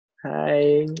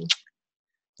Hi,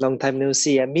 long time no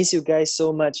see. I miss you guys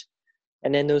so much,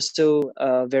 and then also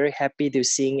very happy to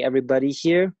seeing everybody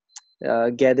here,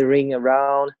 gathering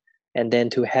around, and then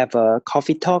to have a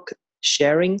coffee talk,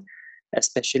 sharing,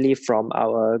 especially from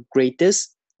our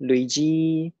greatest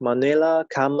Luigi, Manuela,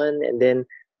 Carmen, and then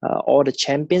all the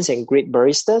champions and great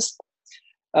baristas.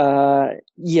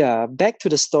 Yeah, back to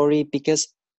the story because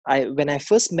I when I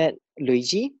first met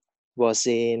Luigi was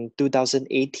in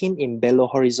 2018 in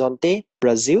Belo Horizonte,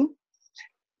 Brazil,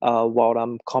 while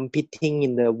I'm competing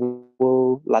in the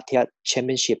World Latte Art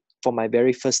Championship for my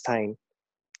very first time.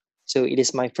 So it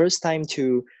is my first time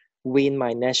to win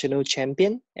my national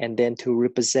champion and then to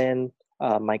represent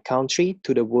my country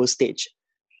to the world stage.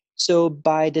 So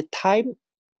by the time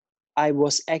I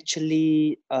was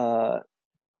actually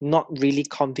not really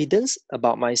confident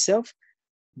about myself,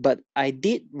 but I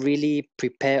did really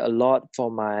prepare a lot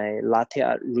for my latte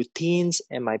art routines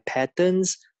and my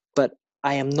patterns. But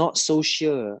I am not so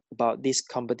sure about this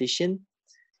competition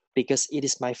because it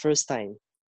is my first time.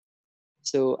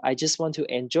 So I just want to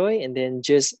enjoy and then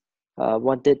just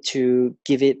wanted to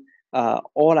give it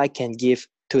all I can give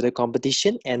to the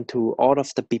competition and to all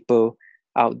of the people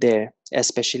out there,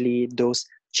 especially those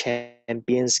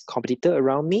champions competitor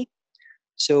around me.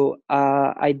 So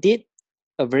I did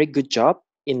a very good job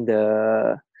in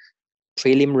the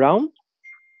prelim round,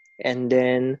 and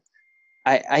then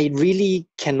I really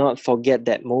cannot forget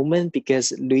that moment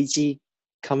because Luigi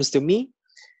comes to me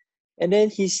and then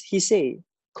he say,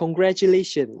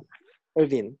 "Congratulations,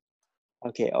 Irvin."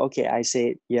 Okay. I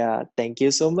said, "Yeah, thank you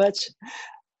so much."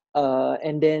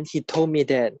 And then he told me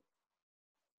that,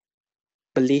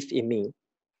 "Believe in me,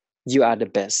 you are the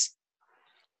best."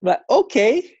 But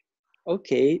okay.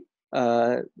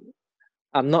 Uh,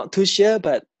 I'm not too sure,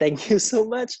 but thank you so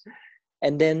much.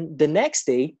 And then the next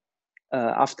day,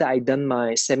 after I done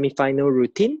my semi-final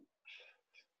routine,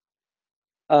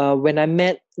 when I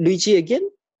met Luigi again,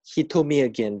 he told me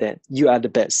again that you are the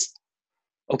best.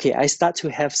 Okay, I start to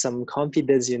have some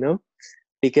confidence,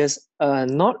 because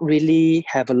not really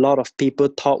have a lot of people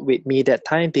talk with me that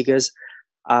time because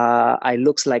I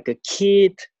looks like a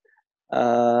kid.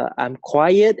 I'm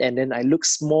quiet and then I look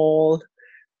small.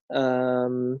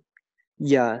 Um,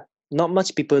 yeah, not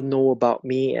much people know about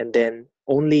me, and then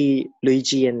only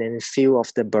Luigi and then few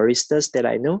of the baristas that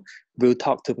I know will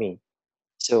talk to me.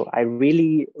 So I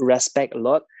really respect a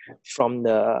lot from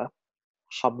the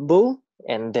humble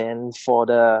and then for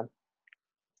the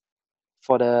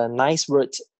nice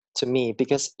words to me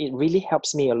because it really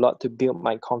helps me a lot to build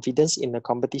my confidence in the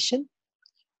competition.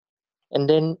 And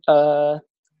then the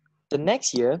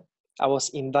next year, I was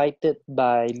invited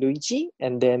by Luigi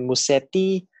and then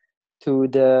Musetti to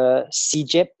the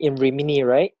CJEP in Rimini,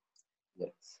 right?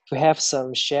 Yes. To have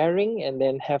some sharing and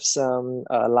then have some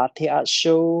latte art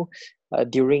show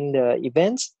during the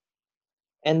events.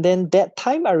 And then that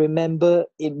time, I remember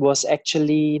it was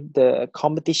actually the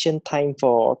competition time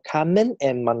for Carmen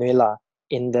and Manuela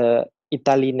in the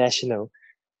Italy national.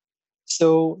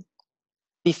 So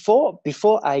before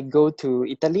I go to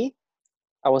Italy,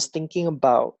 I was thinking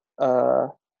about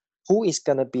who is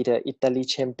gonna be the Italy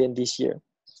champion this year.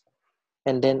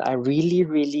 And then I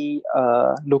really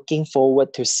looking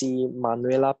forward to see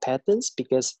Manuela patterns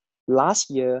because last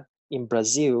year in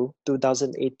Brazil,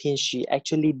 2018, she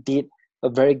actually did a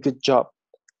very good job.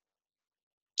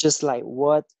 Just like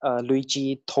what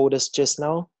Luigi told us just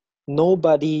now,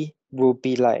 nobody will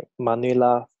be like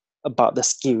Manuela about the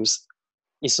skills.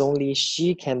 It's only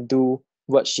she can do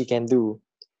what she can do.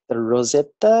 The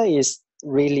Rosetta is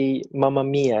really Mamma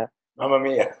Mia. Mamma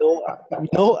mia. No,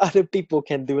 no other people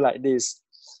can do like this.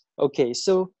 Okay,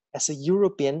 so as a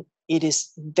European, it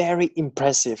is very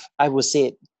impressive. I would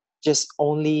say just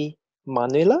only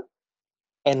Manuela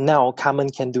and now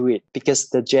Carmen can do it because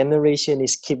the generation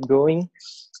is keep going.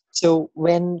 So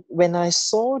when I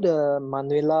saw the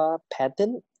Manuela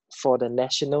pattern for the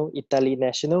national Italy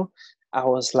national, I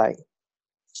was like,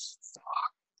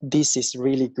 this is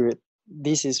really good.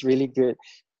 This is really good.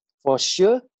 For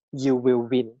sure, you will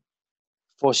win.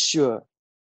 For sure.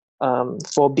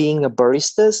 For being a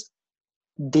barista,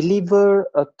 deliver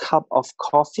a cup of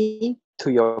coffee to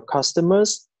your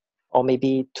customers or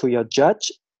maybe to your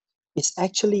judge. It's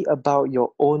actually about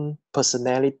your own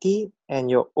personality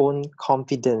and your own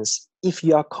confidence. If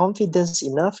you are confident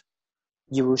enough,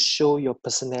 you will show your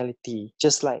personality.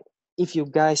 Just like if you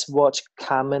guys watch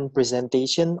Carmen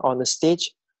presentation on the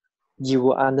stage, you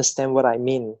will understand what I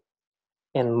mean.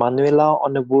 And Manuela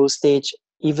on the world stage,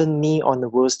 even me on the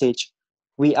world stage,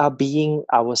 we are being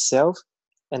ourselves,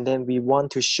 and then we want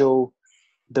to show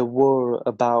the world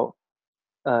about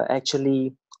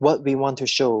actually what we want to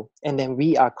show, and then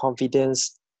we are confident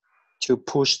to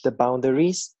push the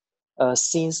boundaries.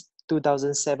 Since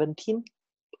 2017,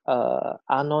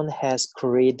 Anon has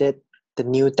created the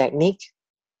new technique,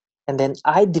 and then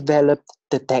I developed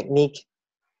the technique,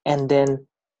 and then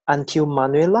until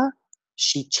Manuela,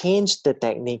 she changed the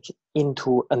technique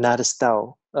into another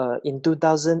style.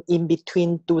 In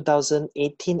between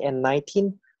 2018 and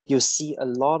 19, you see a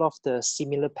lot of the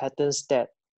similar patterns that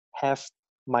have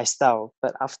my style.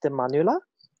 But after Manuela,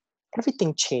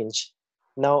 everything changed.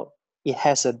 Now it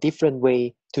has a different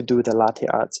way to do the latte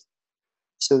art.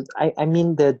 So I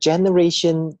mean the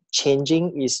generation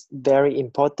changing is very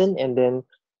important, and then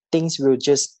things will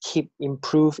just keep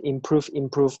improve.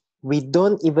 We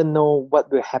don't even know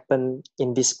what will happen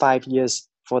in these 5 years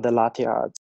for the latte art.